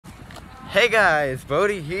Hey guys,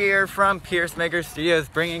 Bodie here from Pierce Maker Studios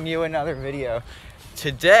bringing you another video.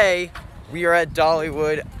 Today we are at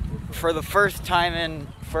Dollywood for the first time in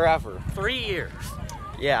forever. 3 years.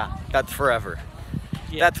 Yeah, that's forever.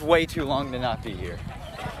 Yeah. That's way too long to not be here.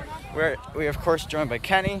 We of course joined by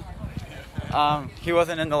Kenny. He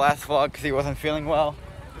wasn't in the last vlog because he wasn't feeling well,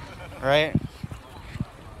 right?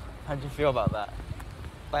 How'd you feel about that?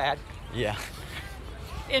 Bad. Yeah.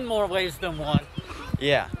 In more ways than one.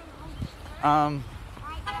 Yeah. I'm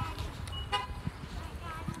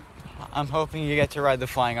hoping you get to ride the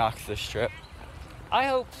Flying Ox this trip. I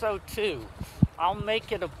hope so too. I'll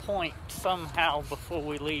make it a point somehow before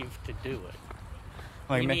we leave to do it.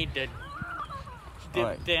 Like, we need to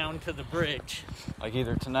dip down to the bridge. Like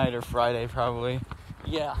either tonight or Friday, probably.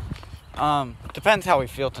 Yeah. Depends how we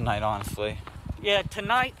feel tonight, honestly. Yeah,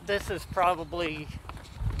 tonight this is probably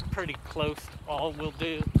pretty close to all we'll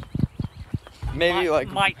do. Maybe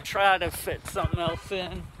might try to fit something else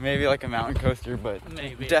in. Maybe like a mountain coaster, but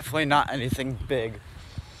maybe. Definitely not anything big.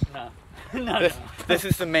 No. This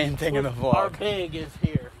is the main thing in the vlog. Our big is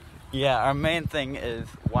here. Yeah, our main thing is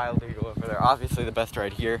Wild Eagle over there. Obviously the best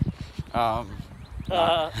ride here. I'm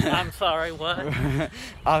sorry, what?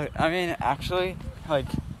 I mean, actually, like,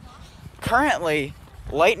 currently,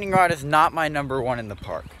 Lightning Rod is not my number one in the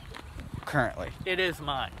park. Currently. It is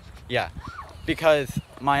mine. Yeah, because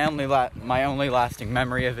my only lasting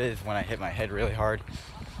memory of it is when I hit my head really hard.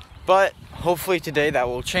 But hopefully today that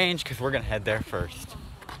will change because we're gonna head there first.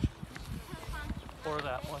 Or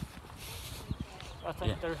that one. I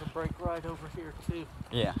think there's a brake ride over here too.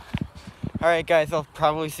 Yeah. All right, guys. I'll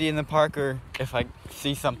probably see you in the park, or if I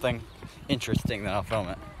see something interesting, then I'll film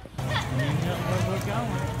it. You know where we're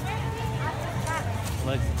going.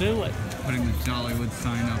 Let's do it. Putting the Dollywood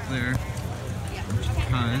sign up there.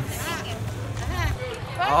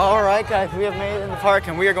 All right, guys, we have made it in the park,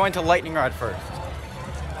 and we are going to Lightning Rod first.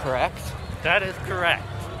 Correct? That is correct.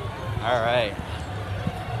 All right.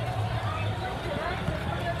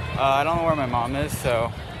 I don't know where my mom is,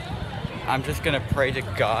 so I'm just gonna pray to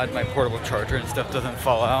God my portable charger and stuff doesn't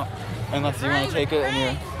fall out, unless you want to take it and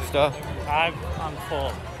your stuff. I'm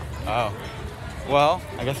full. Oh. Well,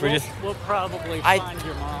 I guess we'll probably find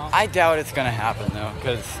your mom. I doubt it's gonna happen though,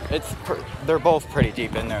 because they're both pretty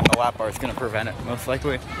deep in there, and the lap bar is gonna prevent it most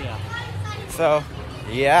likely. Yeah. So,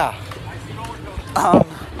 yeah.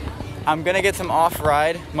 I'm gonna get some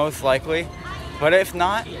off-ride most likely, but if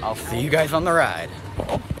not, I'll see you guys on the ride.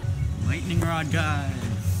 Lightning Rod, guys.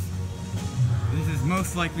 This is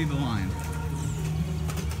most likely the line,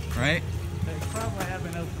 right? They probably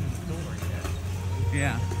haven't opened the door yet.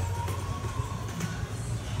 Yeah.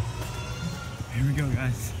 Here we go,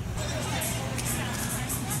 guys.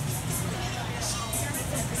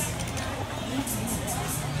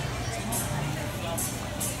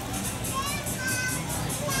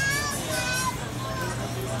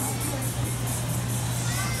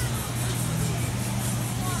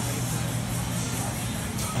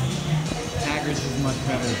 Hagrid's is much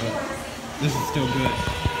better, but this is still good.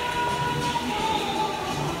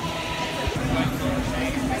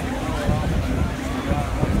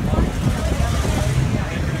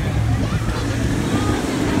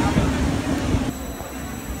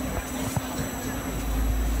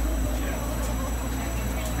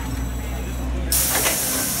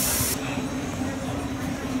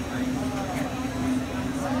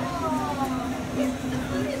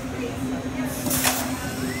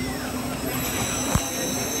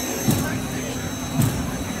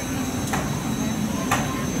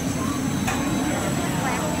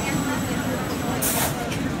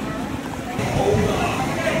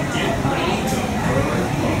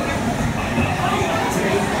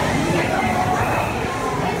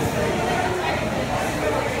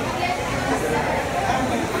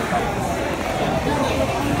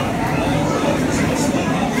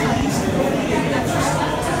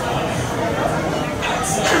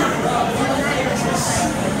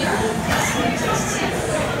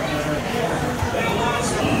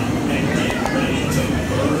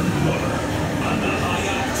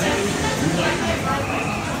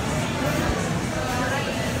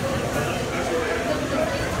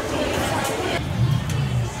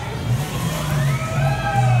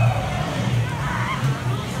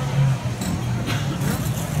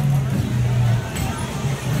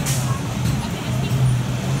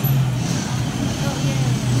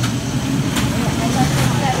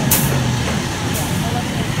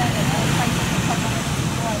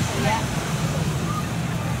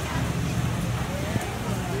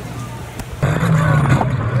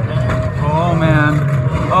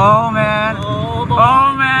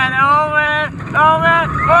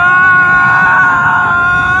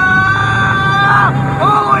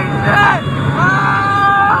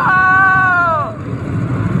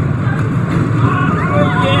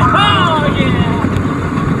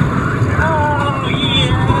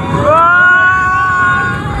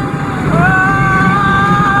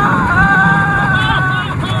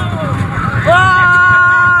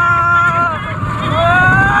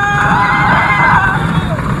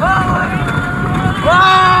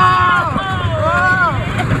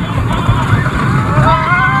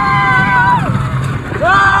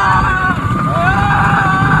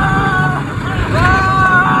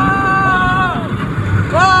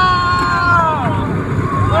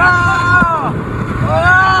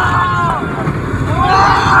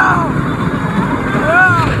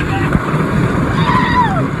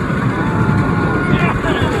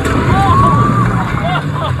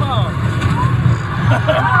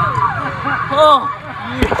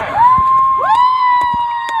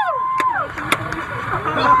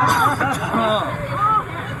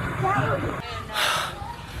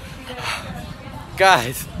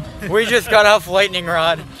 Guys, we just got off lightning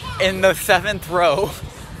rod in the 7th row.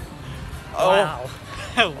 Wow.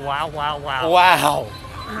 Wow, wow, wow. Wow.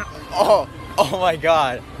 Oh my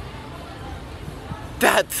god.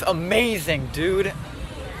 That's amazing, dude.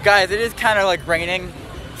 Guys, it is kind of like raining.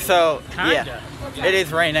 So, Kinda. Yeah. It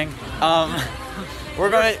is raining.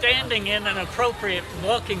 We're standing in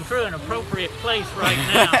walking through an appropriate place right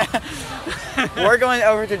now. We're going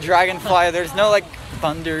over to Dragonfly. There's no like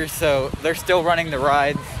thunder, so they're still running the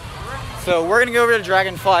rides. So we're gonna go over to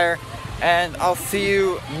Dragonflyer, and I'll see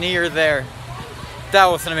you near there. That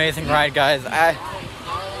was an amazing ride, guys.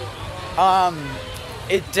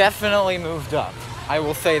 It definitely moved up. I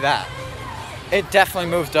will say that. It definitely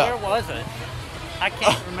moved up. Where was it? I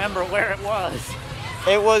can't remember where it was.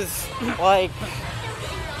 It was like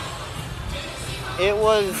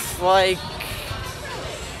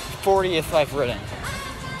 40th I've ridden.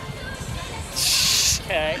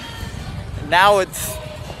 Okay. Now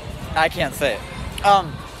I can't say it.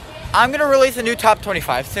 I'm gonna release a new top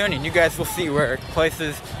 25 soon, and you guys will see where it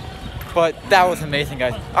places. But that was amazing,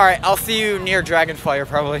 guys. All right, I'll see you near Dragonflyer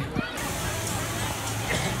probably.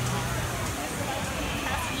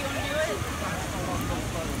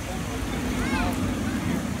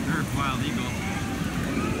 Wild Eagle.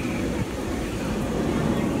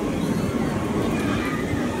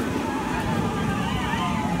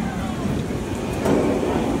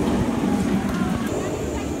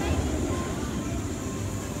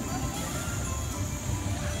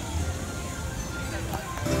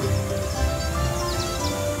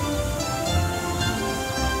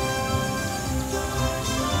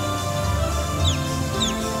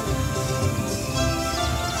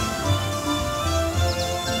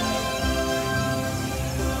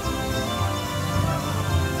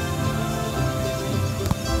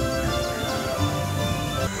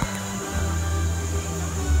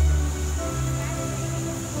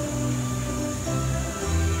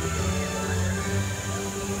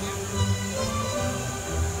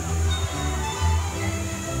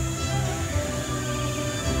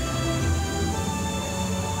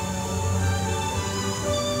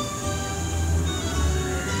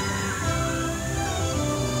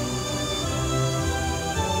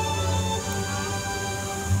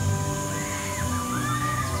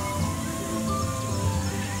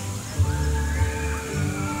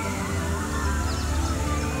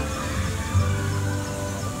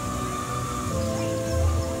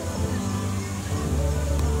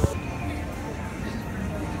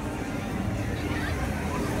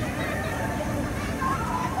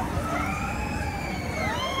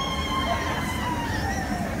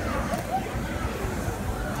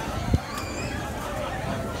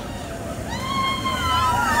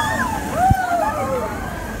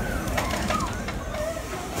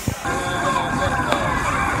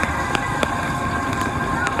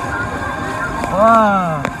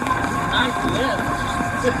 Wow. Nice lift.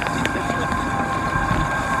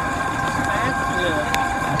 Fast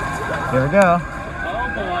lift. Here we go. Oh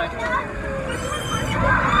boy.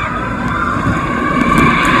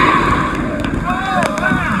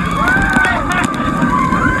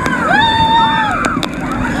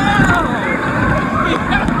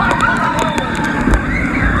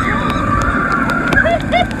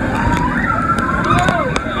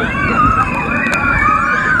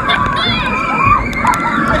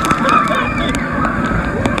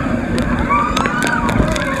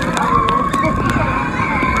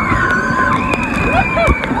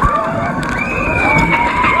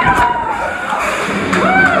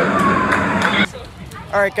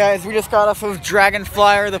 Alright guys, we just got off of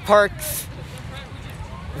Dragonflyer, the park's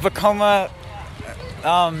Vekoma,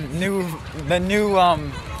 the new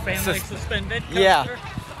Family suspended coaster? Yeah.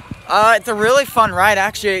 It's a really fun ride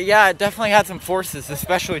actually. Yeah, it definitely had some forces,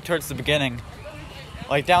 especially towards the beginning.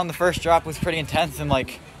 Like down the first drop was pretty intense, and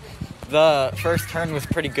like the first turn was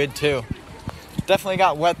pretty good too. Definitely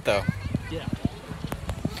got wet though. Yeah.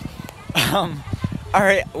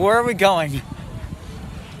 Alright, where are we going?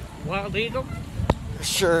 Wild Eagle?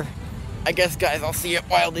 Sure. I guess, guys, I'll see you at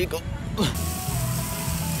Wild Eagle.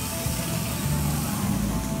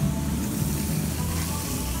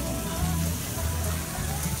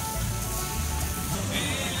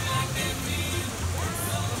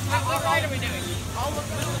 What ride are we doing?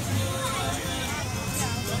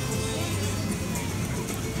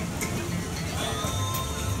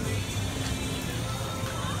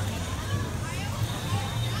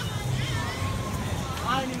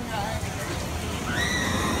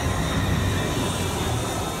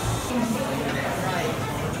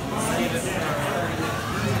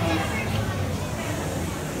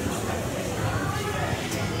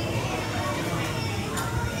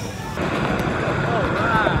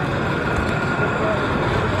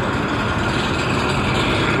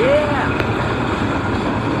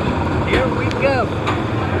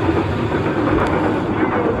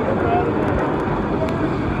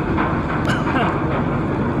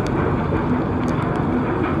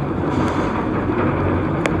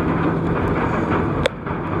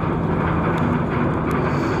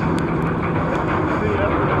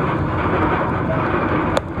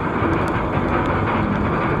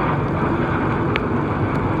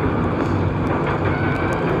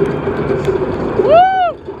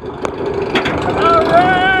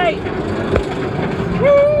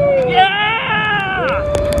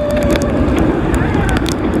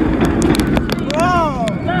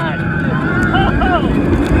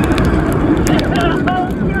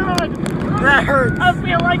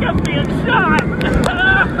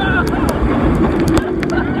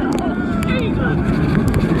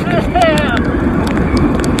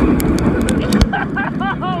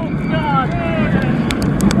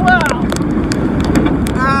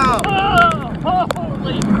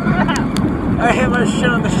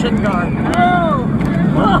 guard. Oh!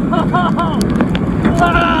 Whoa!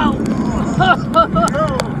 Wow!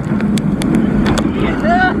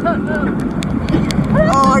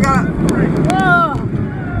 Oh, I gotta.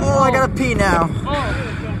 Oh, I gotta pee now.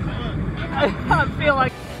 I feel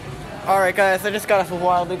like. Alright guys, I just got off a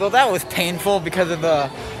while ago. That was painful because of the,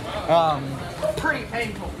 Pretty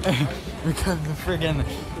painful. because of the friggin'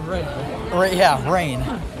 Rain. rain.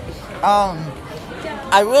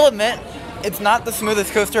 I will admit, it's not the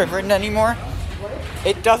smoothest coaster I've ridden anymore.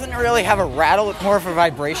 It doesn't really have a rattle, it's more of a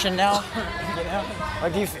vibration now. You know?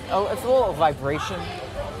 Like it's a little vibration.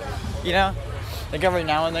 You know? Like every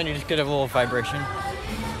now and then you just get a little vibration.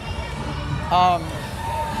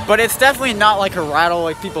 But it's definitely not like a rattle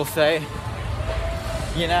like people say.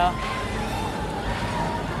 You know?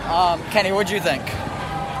 Kenny, what'd you think?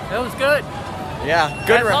 It was good. Yeah,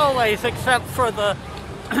 good. As always, except for the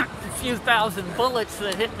few thousand bullets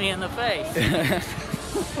that hit me in the face.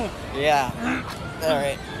 Yeah.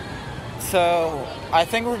 Alright. So, I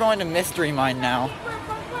think we're going to Mystery Mine now.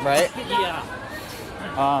 Right? Yeah.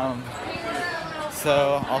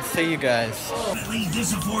 So, I'll see you guys. At least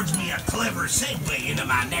this affords me a clever segue into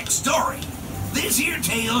my next story. This here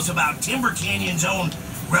tale's about Timber Canyon's own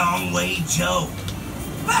Wrong Way Joe.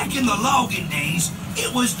 Back in the logging days,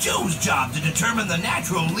 it was Joe's job to determine the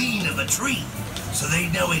natural lean of a tree, so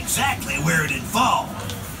they'd know exactly where it'd fall.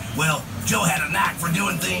 Well, Joe had a knack for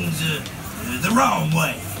doing things the wrong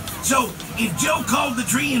way. So, if Joe called the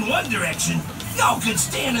tree in one direction, y'all could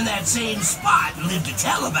stand in that same spot and live to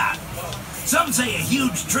tell about it. Some say a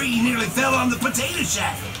huge tree nearly fell on the potato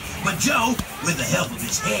shack, but Joe, with the help of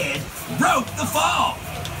his head, broke the fall.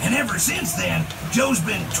 And ever since then, Joe's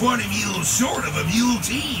been 20 mules short of a mule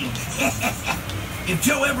team. If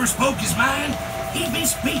Joe ever spoke his mind, he'd be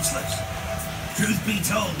speechless. Truth be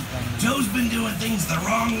told, Joe's been doing things the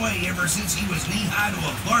wrong way ever since he was knee-high to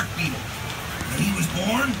a bark beetle. When he was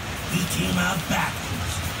born, he came out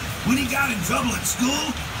backwards. When he got in trouble at school,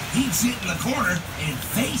 he'd sit in the corner and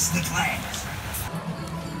face the class.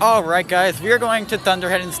 Alright guys, we are going to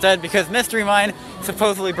Thunderhead instead because Mystery Mine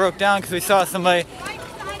supposedly broke down because we saw somebody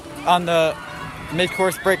on the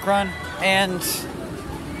mid-course brake run, and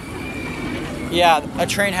yeah, a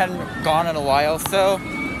train hadn't gone in a while, so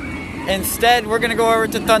instead we're gonna go over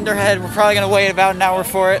to Thunderhead. We're probably gonna wait about an hour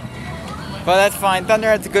for it, but that's fine.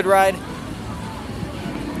 Thunderhead's a good ride,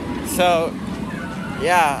 so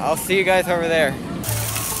yeah, I'll see you guys over there.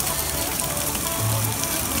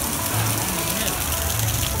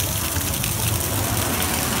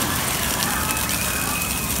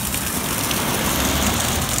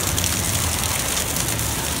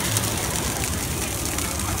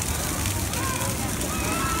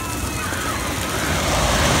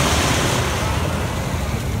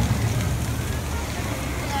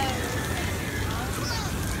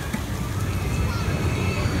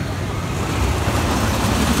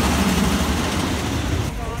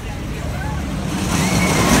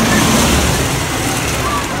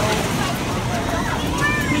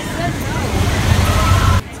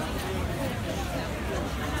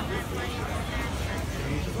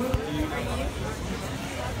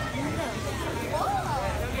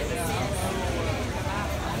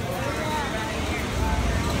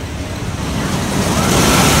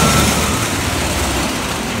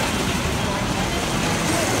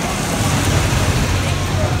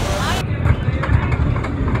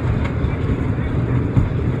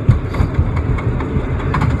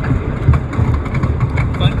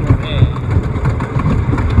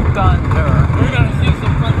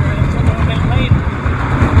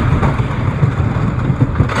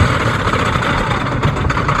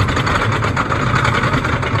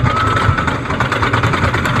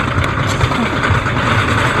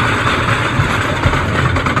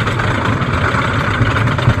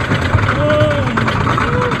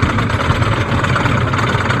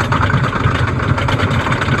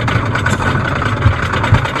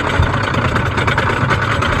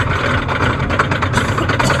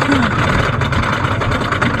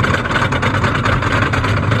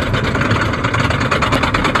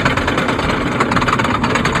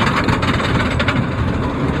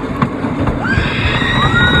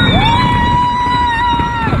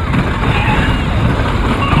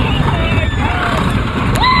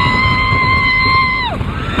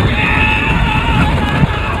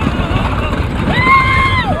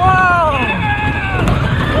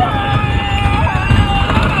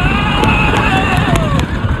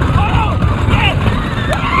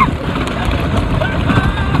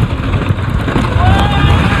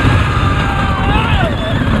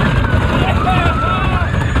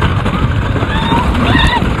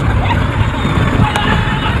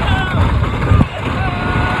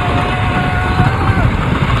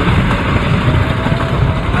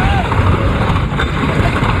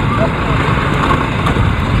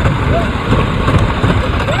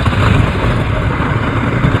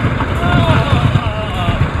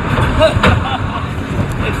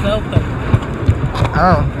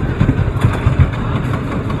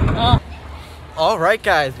 All right,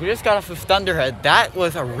 guys, we just got off of Thunderhead. That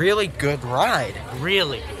was a really good ride.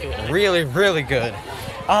 Really good. Really, really good.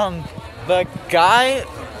 The guy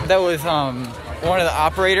that was one of the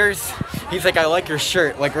operators, he's like, I like your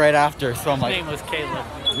shirt, like right after. So I'm His like, name was Caleb.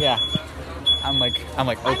 yeah. I'm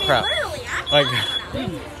like, oh crap. Like,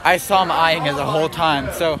 I saw him eyeing it the whole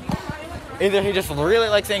time. So either he just really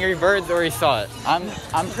likes Angry Birds or he saw it.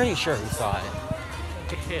 I'm pretty sure he saw it.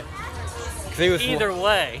 Yeah. 'Cause he was, Either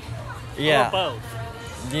way. yeah. Or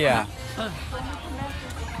both. Yeah.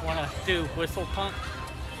 Want to do whistle pump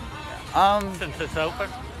since it's open?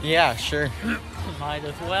 Yeah, sure. Might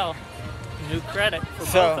as well. New credit for both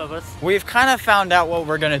So of us. we've kind of found out what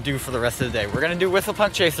we're gonna do for the rest of the day. We're gonna do Whistle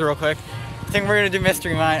Punk Chaser real quick. I think we're gonna do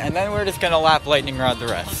Mystery Mine, and then we're just gonna lap Lightning Rod the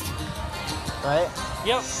rest. Right?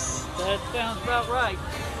 Yep, that sounds about right.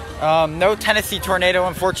 No Tennessee Tornado,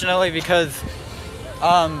 unfortunately, because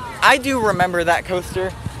I do remember that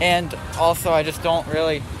coaster, and also I just don't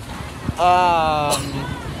really.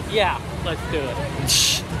 Yeah, let's do it.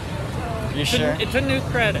 You sure? It's a new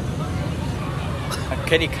credit. A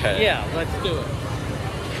kitty cut. Yeah, let's do it.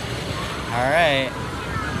 All right.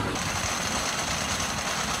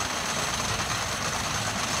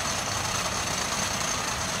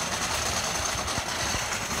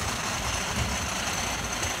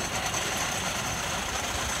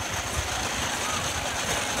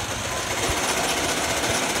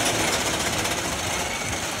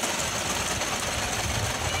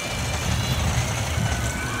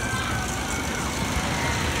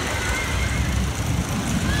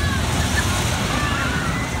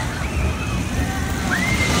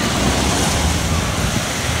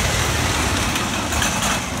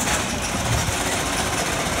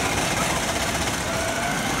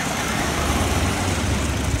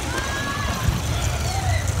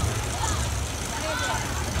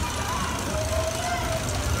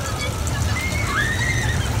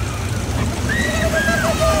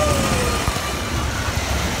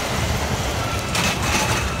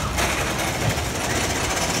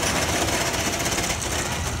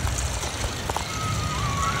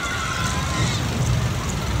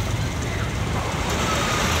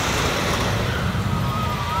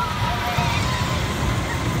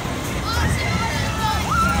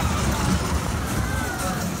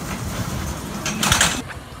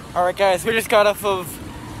 Alright guys, we just got off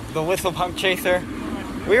of the Whistle Punk Chaser.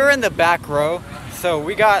 We were in the back row, so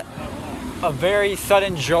we got a very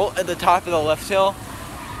sudden jolt at the top of the left hill,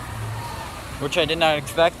 which I did not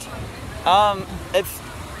expect.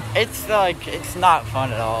 It's like, it's not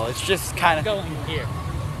fun at all. It's just kind of... Going here.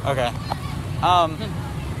 Okay.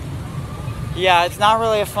 Yeah, it's not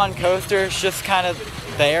really a fun coaster. It's just kind of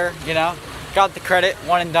there, you know? Got the credit,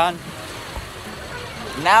 one and done.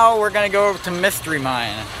 Now we're gonna go over to Mystery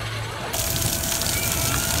Mine.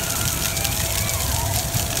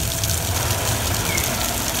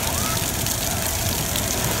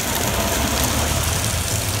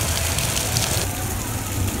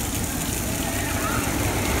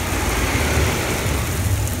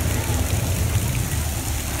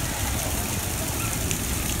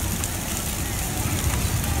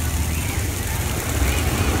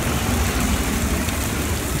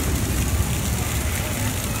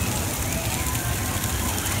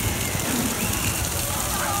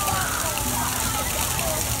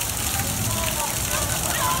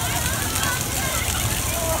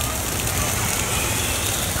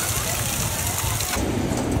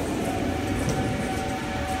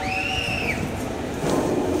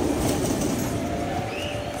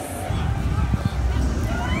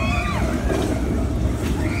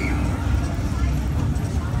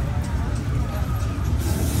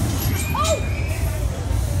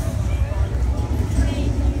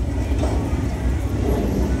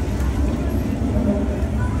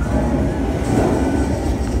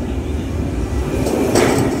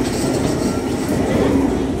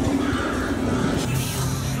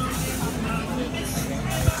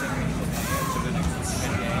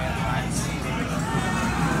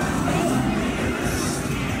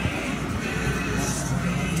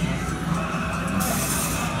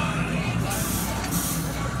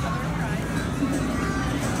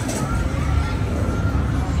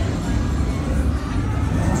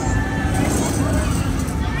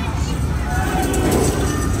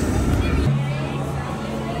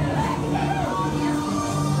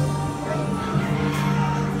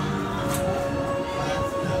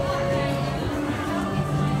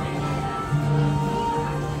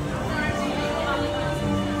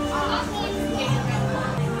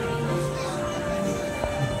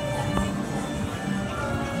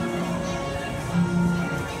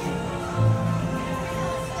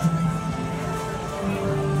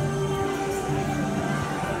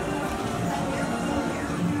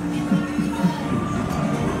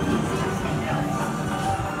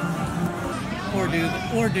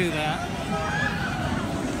 do that.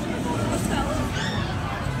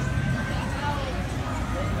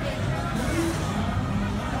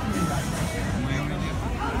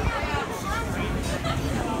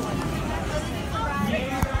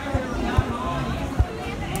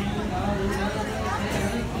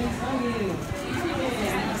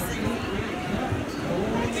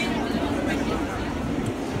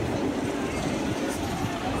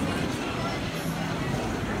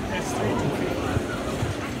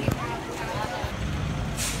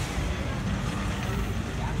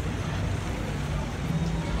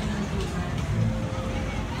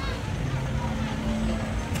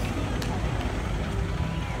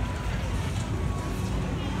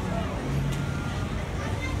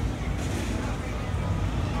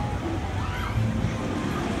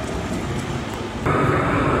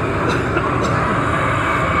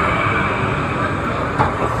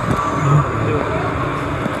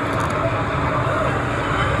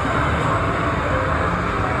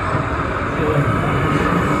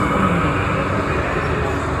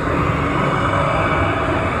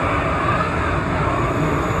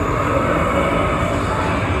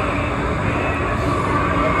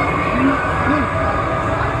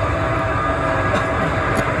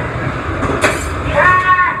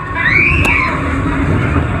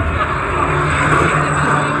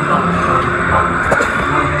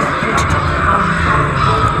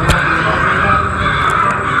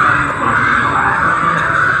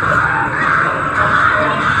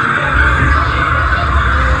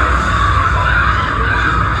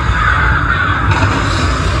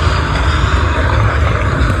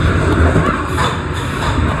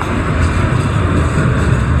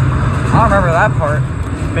 I don't remember that part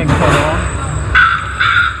being so long.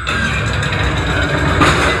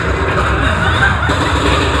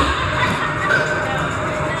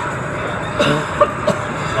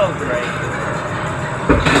 Oh, great.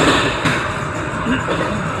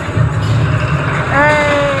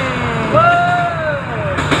 Hey! Whoa!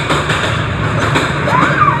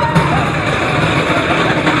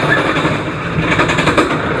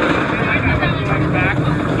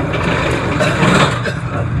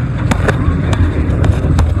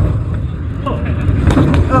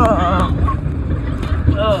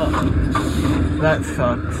 That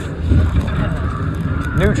sucks.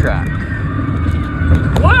 New track.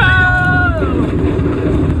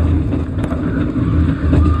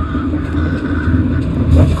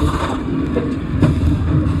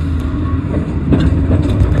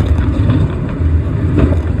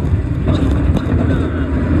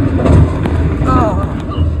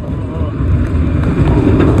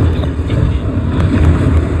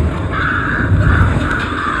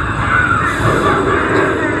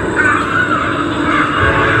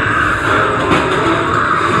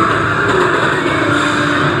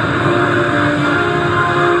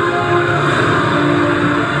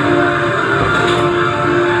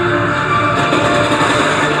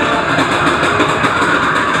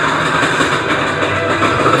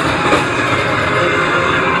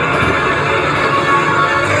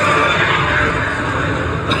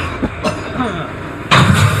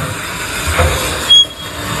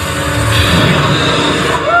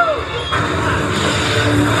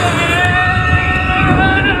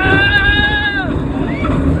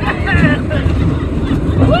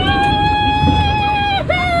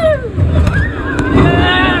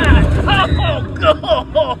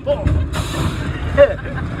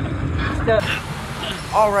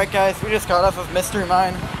 Alright guys, we just got off of Mystery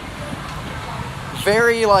Mine.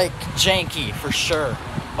 Very like janky for sure.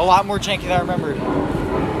 A lot more janky than I remembered.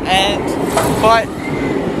 But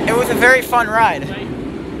it was a very fun ride.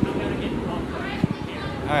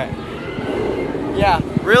 Alright. Yeah,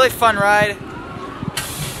 really fun ride.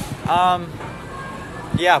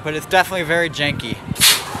 Yeah, but it's definitely very janky.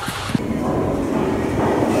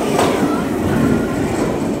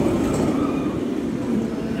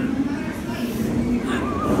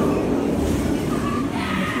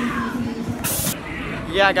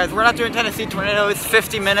 Yeah guys, we're not doing Tennessee Tornado, it's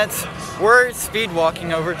 50 minutes. We're speed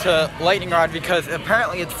walking over to Lightning Rod because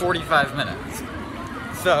apparently it's 45 minutes.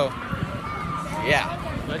 So, yeah.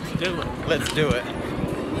 Let's do it. Let's do it.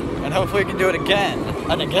 And hopefully we can do it again,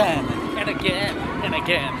 and again. And again, and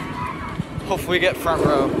again. Hopefully we get front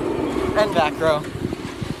row and back row.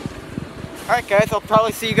 Alright guys, I'll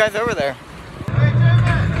probably see you guys over there.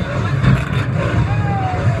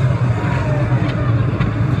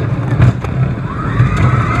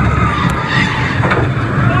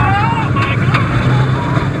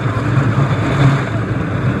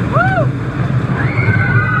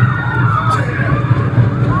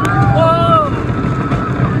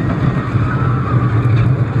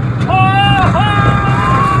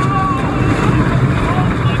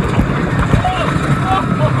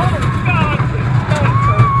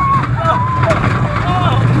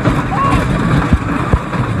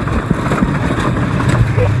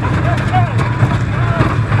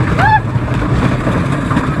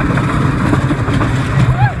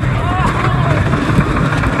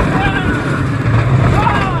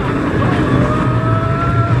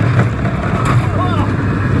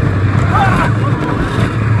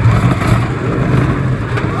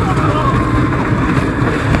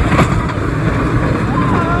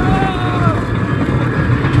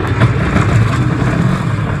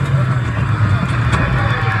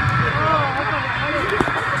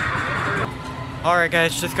 Alright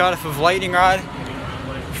guys, just got off of lightning rod.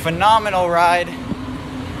 Phenomenal ride.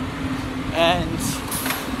 And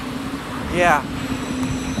yeah,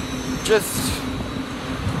 just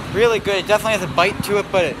really good. It definitely has a bite to it,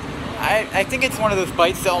 but I think it's one of those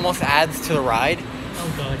bites that almost adds to the ride.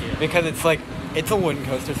 Oh god, yeah. Because it's like, it's a wooden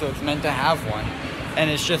coaster, so it's meant to have one.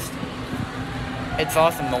 And it's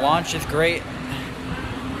awesome. The launch is great.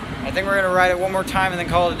 I think we're gonna ride it one more time and then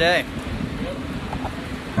call it a day.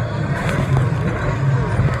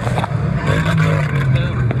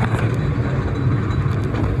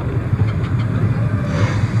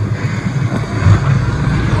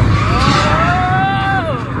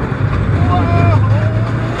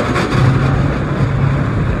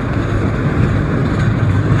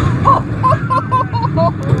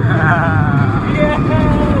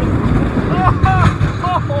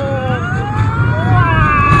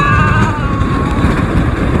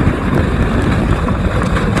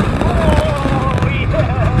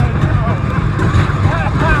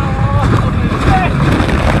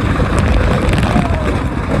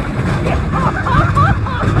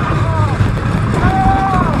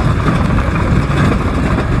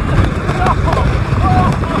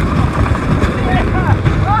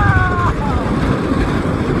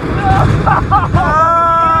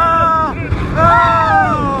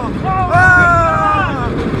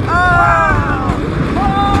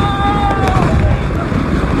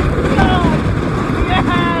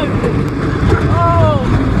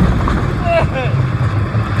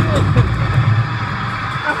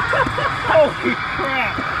 Holy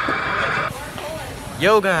crap!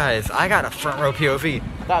 Yo guys, I got a front row POV.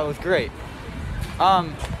 That was great.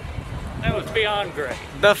 That was beyond great.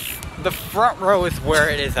 The front row is where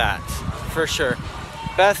it is at, for sure.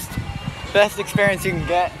 Best experience you can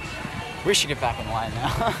get. We should get back in line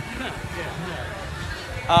now.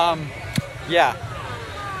 Yeah.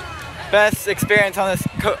 Best experience on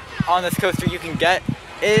this coaster you can get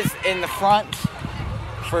is in the front,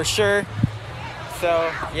 for sure.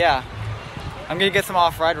 So yeah, I'm gonna get some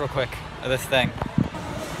off-ride real quick of this thing.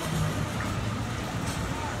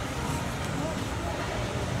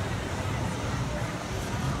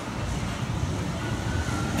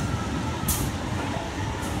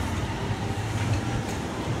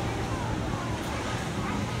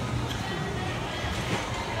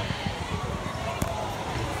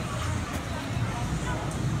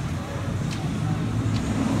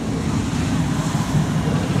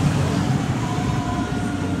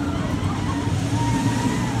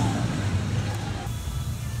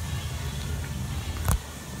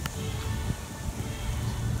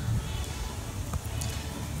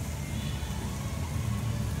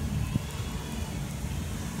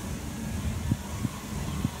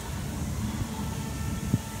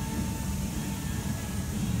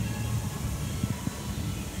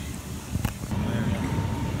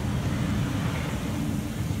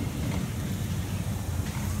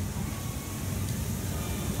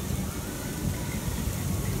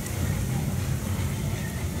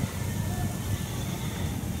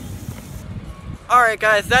 Alright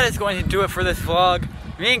guys, that is going to do it for this vlog.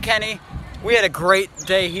 Me and Kenny, we had a great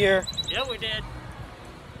day here. Yeah, we did.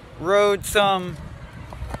 Rode some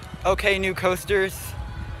okay new coasters.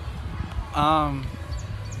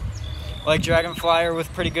 Like Dragon Flyer was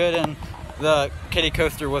pretty good and the Kitty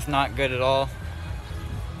Coaster was not good at all.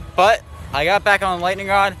 But I got back on Lightning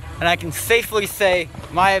Rod and I can safely say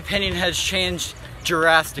my opinion has changed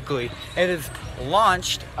drastically. It is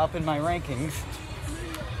launched up in my rankings.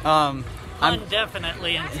 Pun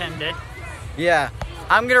definitely intended. Yeah,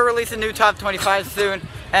 I'm gonna release a new top 25 soon,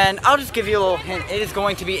 and I'll just give you a little hint. It is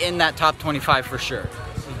going to be in that top 25 for sure.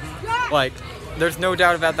 Like, there's no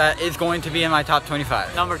doubt about that. It's going to be in my top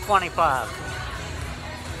 25. Number 25.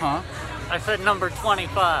 Huh? I said number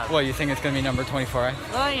 25. Well, you think it's gonna be number 24, right?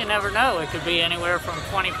 Well, you never know. It could be anywhere from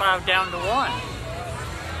 25 down to 1.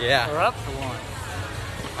 Yeah. Or up to 1.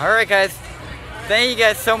 Alright guys, thank you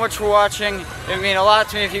guys so much for watching. It would mean a lot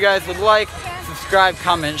to me if you guys would like, subscribe,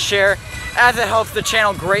 comment, share, as it helps the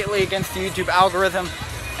channel greatly against the YouTube algorithm.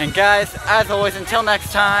 And guys, as always, until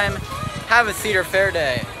next time, have a Cedar Fair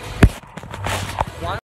day.